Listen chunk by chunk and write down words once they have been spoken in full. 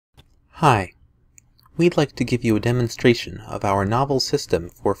Hi, we'd like to give you a demonstration of our novel system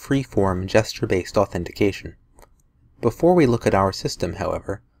for free-form gesture-based authentication. Before we look at our system,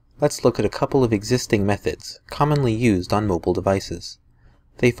 however, let's look at a couple of existing methods commonly used on mobile devices.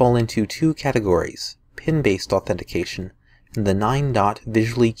 They fall into two categories, PIN-based authentication and the 9-dot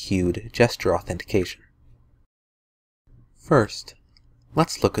visually cued gesture authentication. First,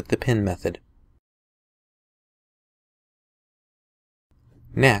 let's look at the PIN method.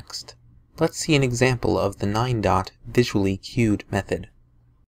 Next, let's see an example of the 9-dot visually cued method.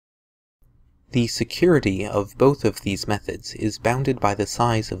 The security of both of these methods is bounded by the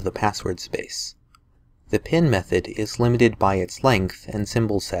size of the password space. The PIN method is limited by its length and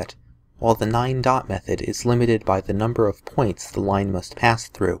symbol set, while the 9-dot method is limited by the number of points the line must pass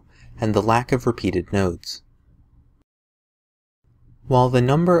through and the lack of repeated nodes. While the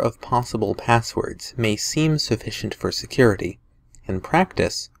number of possible passwords may seem sufficient for security, in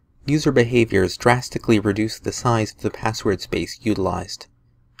practice, user behaviors drastically reduce the size of the password space utilized.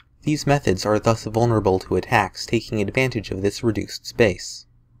 These methods are thus vulnerable to attacks taking advantage of this reduced space.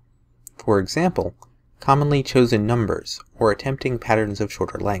 For example, commonly chosen numbers or attempting patterns of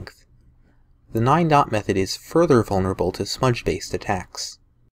shorter length. The 9-dot method is further vulnerable to smudge-based attacks.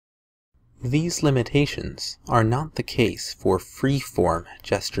 These limitations are not the case for free-form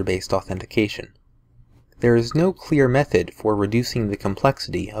gesture-based authentication. There is no clear method for reducing the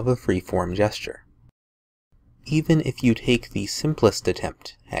complexity of a free-form gesture. Even if you take the simplest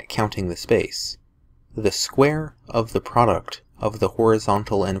attempt at counting the space, the square of the product of the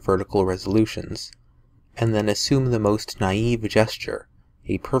horizontal and vertical resolutions, and then assume the most naive gesture,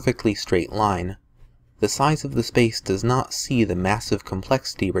 a perfectly straight line, the size of the space does not see the massive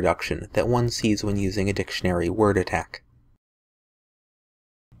complexity reduction that one sees when using a dictionary word attack.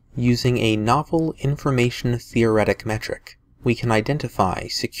 Using a novel information theoretic metric, we can identify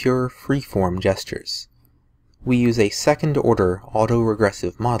secure free-form gestures. We use a second-order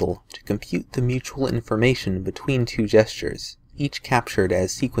autoregressive model to compute the mutual information between two gestures, each captured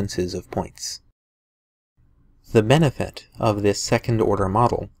as sequences of points. The benefit of this second-order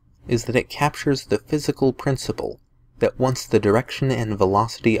model is that it captures the physical principle that once the direction and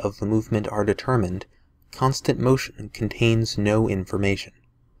velocity of the movement are determined, constant motion contains no information.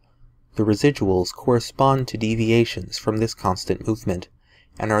 The residuals correspond to deviations from this constant movement,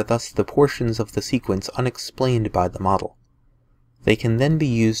 and are thus the portions of the sequence unexplained by the model. They can then be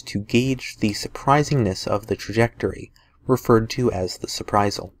used to gauge the surprisingness of the trajectory, referred to as the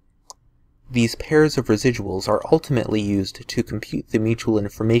surprisal. These pairs of residuals are ultimately used to compute the mutual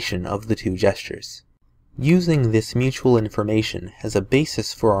information of the two gestures. Using this mutual information as a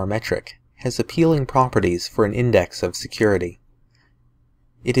basis for our metric has appealing properties for an index of security.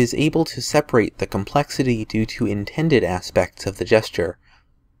 It is able to separate the complexity due to intended aspects of the gesture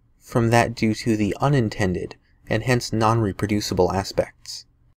from that due to the unintended and hence non-reproducible aspects.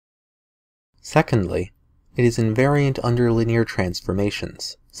 Secondly, it is invariant under linear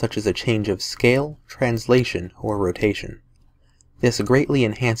transformations, such as a change of scale, translation, or rotation. This greatly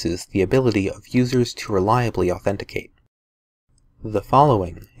enhances the ability of users to reliably authenticate. The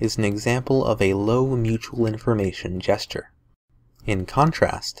following is an example of a low mutual information gesture. In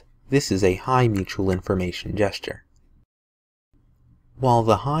contrast, this is a high mutual information gesture. While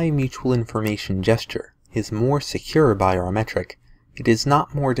the high mutual information gesture is more secure by our metric, it is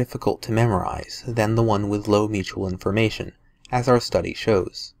not more difficult to memorize than the one with low mutual information, as our study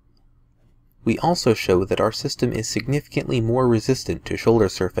shows. We also show that our system is significantly more resistant to shoulder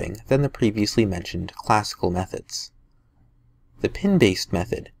surfing than the previously mentioned classical methods. The PIN-based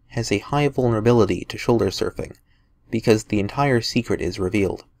method has a high vulnerability to shoulder surfing, because the entire secret is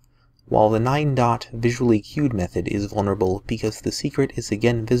revealed, while the 9-dot visually cued method is vulnerable because the secret is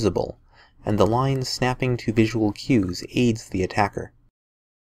again visible, and the line snapping to visual cues aids the attacker.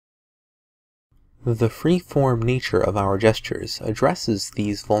 The free-form nature of our gestures addresses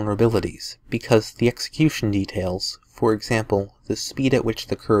these vulnerabilities because the execution details, for example, the speed at which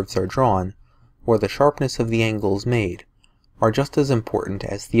the curves are drawn, or the sharpness of the angles made, are just as important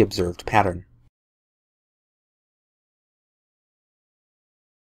as the observed pattern.